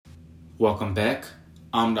Welcome back.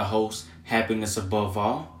 I'm the host, Happiness Above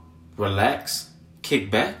All. Relax,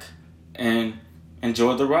 kick back, and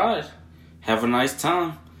enjoy the ride. Have a nice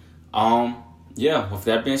time. With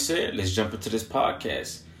that being said, let's jump into this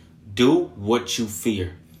podcast. Do what you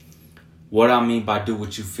fear. What I mean by do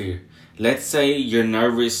what you fear. Let's say you're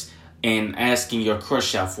nervous and asking your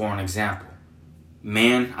crush out for an example.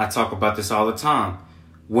 Man, I talk about this all the time.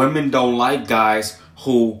 Women don't like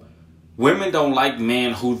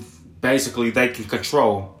men who basically they can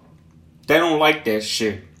control. They don't like that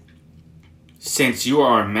shit. Since you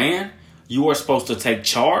are a man, you are supposed to take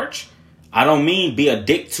charge. I don't mean be a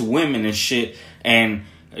dick to women and shit and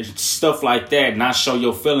stuff like that. Not show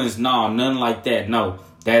your feelings. No, nothing like that. No,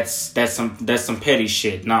 that's some petty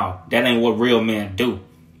shit. No, that ain't what real men do.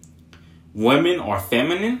 Women are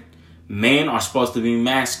feminine. Men are supposed to be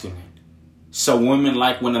masculine. So women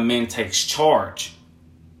like when a man takes charge.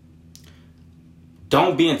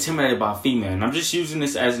 Don't be intimidated by a female. And I'm just using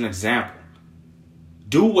this as an example.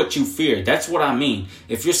 Do what you fear. That's what I mean.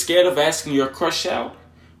 If you're scared of asking your crush out,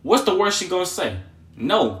 what's the worst she's going to say?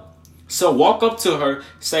 No. So walk up to her,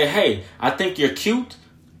 say, hey, I think you're cute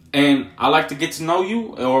and I like to get to know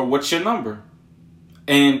you, or what's your number?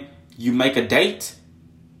 And you make a date.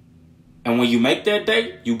 And when you make that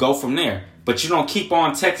date, you go from there. But you don't keep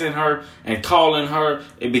on texting her and calling her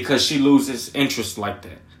because she loses interest like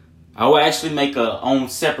that. I will actually make a own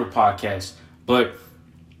separate podcast, but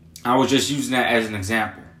I was just using that as an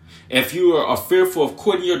example. If you are fearful of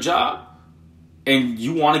quitting your job and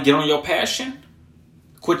you want to get on your passion,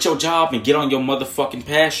 quit your job and get on your motherfucking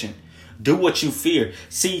passion. Do what you fear.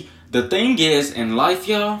 See, the thing is, in life,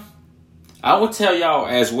 y'all, I will tell y'all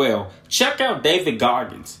as well, check out David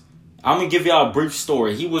Goggins. I'm going to give y'all a brief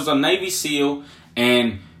story. He was a Navy SEAL,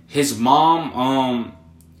 and his mom,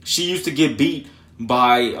 she used to get beat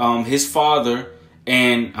by his father,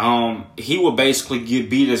 and he would basically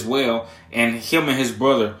get beat as well, and him and his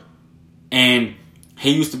brother. And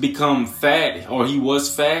he used to become fat, or he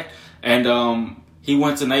was fat, and he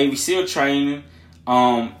went to Navy SEAL training,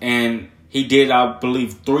 and he did, I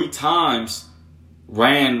believe, 3 times,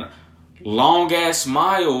 ran long-ass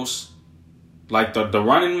miles, like the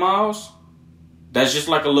running miles. That's just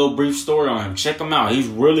like a little brief story on him. Check him out. He's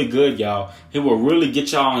really good, y'all. He will really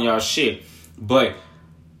get y'all on y'all shit. But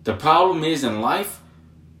the problem is in life,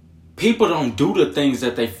 people don't do the things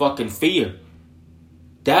that they fucking fear.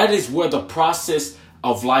 That is where the process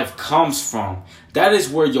of life comes from. That is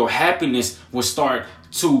where your happiness will start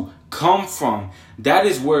to come from. That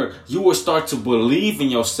is where you will start to believe in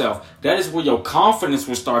yourself. That is where your confidence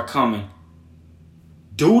will start coming.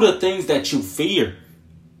 Do the things that you fear.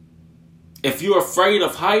 If you're afraid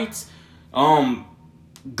of heights,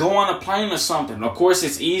 go on a plane or something. Of course,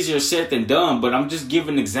 it's easier said than done, but I'm just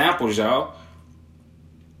giving examples, y'all.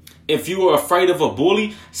 If you are afraid of a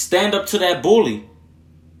bully, stand up to that bully.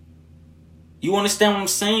 You understand what I'm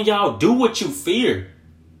saying, y'all? Do what you fear.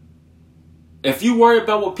 If you worry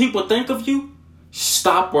about what people think of you,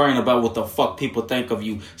 stop worrying about what the fuck people think of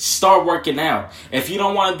you. Start working out. If you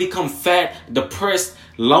don't want to become fat, depressed,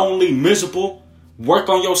 lonely, miserable, work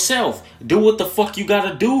on yourself. Do what the fuck you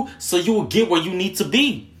gotta do so you will get where you need to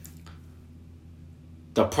be.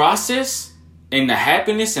 The process and the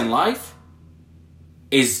happiness in life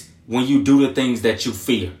is when you do the things that you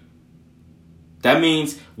fear. That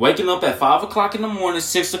means waking up at 5 o'clock in the morning,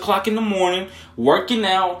 6 o'clock in the morning, working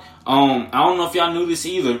out. I don't know if y'all knew this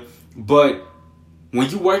either, but when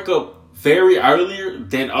you wake up very earlier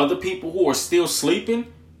than other people who are still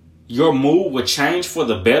sleeping, your mood will change for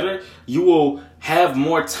the better. You will have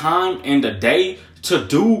more time in the day to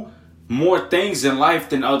do more things in life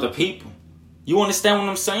than other people. You understand what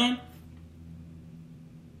I'm saying?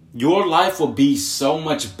 Your life will be so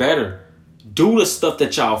much better. Do the stuff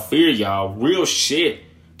that y'all fear, y'all. Real shit.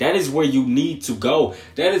 That is where you need to go.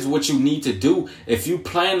 That is what you need to do if you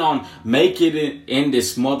plan on making it in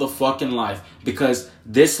this motherfucking life. Because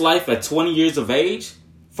this life at 20 years of age,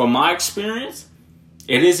 from my experience,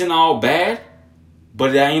 it isn't all bad,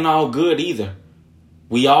 but it ain't all good either.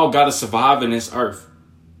 We all got to survive in this earth.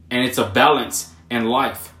 And it's a balance in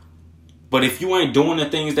life. But if you ain't doing the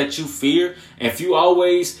things that you fear, if you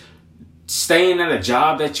always staying at a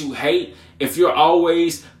job that you hate, if you're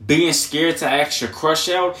always being scared to ask your crush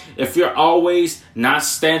out, if you're always not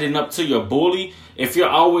standing up to your bully, if you're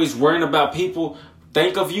always worrying about people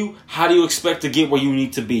think of you, how do you expect to get where you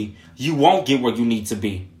need to be? You won't get where you need to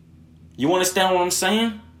be. You understand what I'm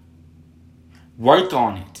saying? Work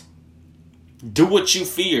on it. Do what you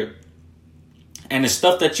fear. And the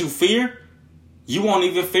stuff that you fear, you won't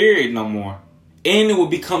even fear it no more. And it will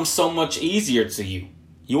become so much easier to you.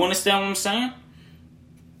 You understand what I'm saying?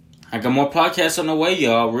 I got more podcasts on the way,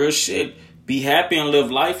 y'all. Real shit. Be happy and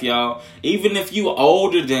live life, y'all. Even if you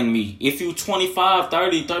older than me, if you 25,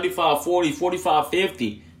 30, 35, 40, 45,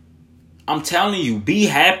 50, I'm telling you, be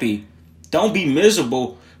happy. Don't be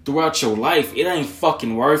miserable throughout your life. It ain't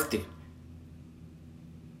fucking worth it.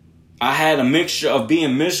 I had a mixture of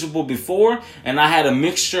being miserable before, and I had a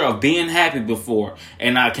mixture of being happy before.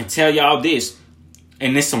 And I can tell y'all this,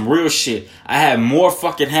 and it's some real shit. I had more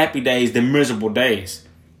fucking happy days than miserable days.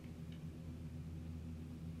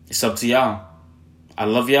 It's up to y'all. I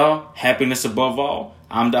love y'all. Happiness above all.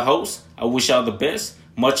 I'm the host. I wish y'all the best.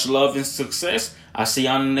 Much love and success. I'll see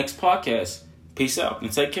y'all on the next podcast. Peace out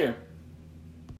and take care.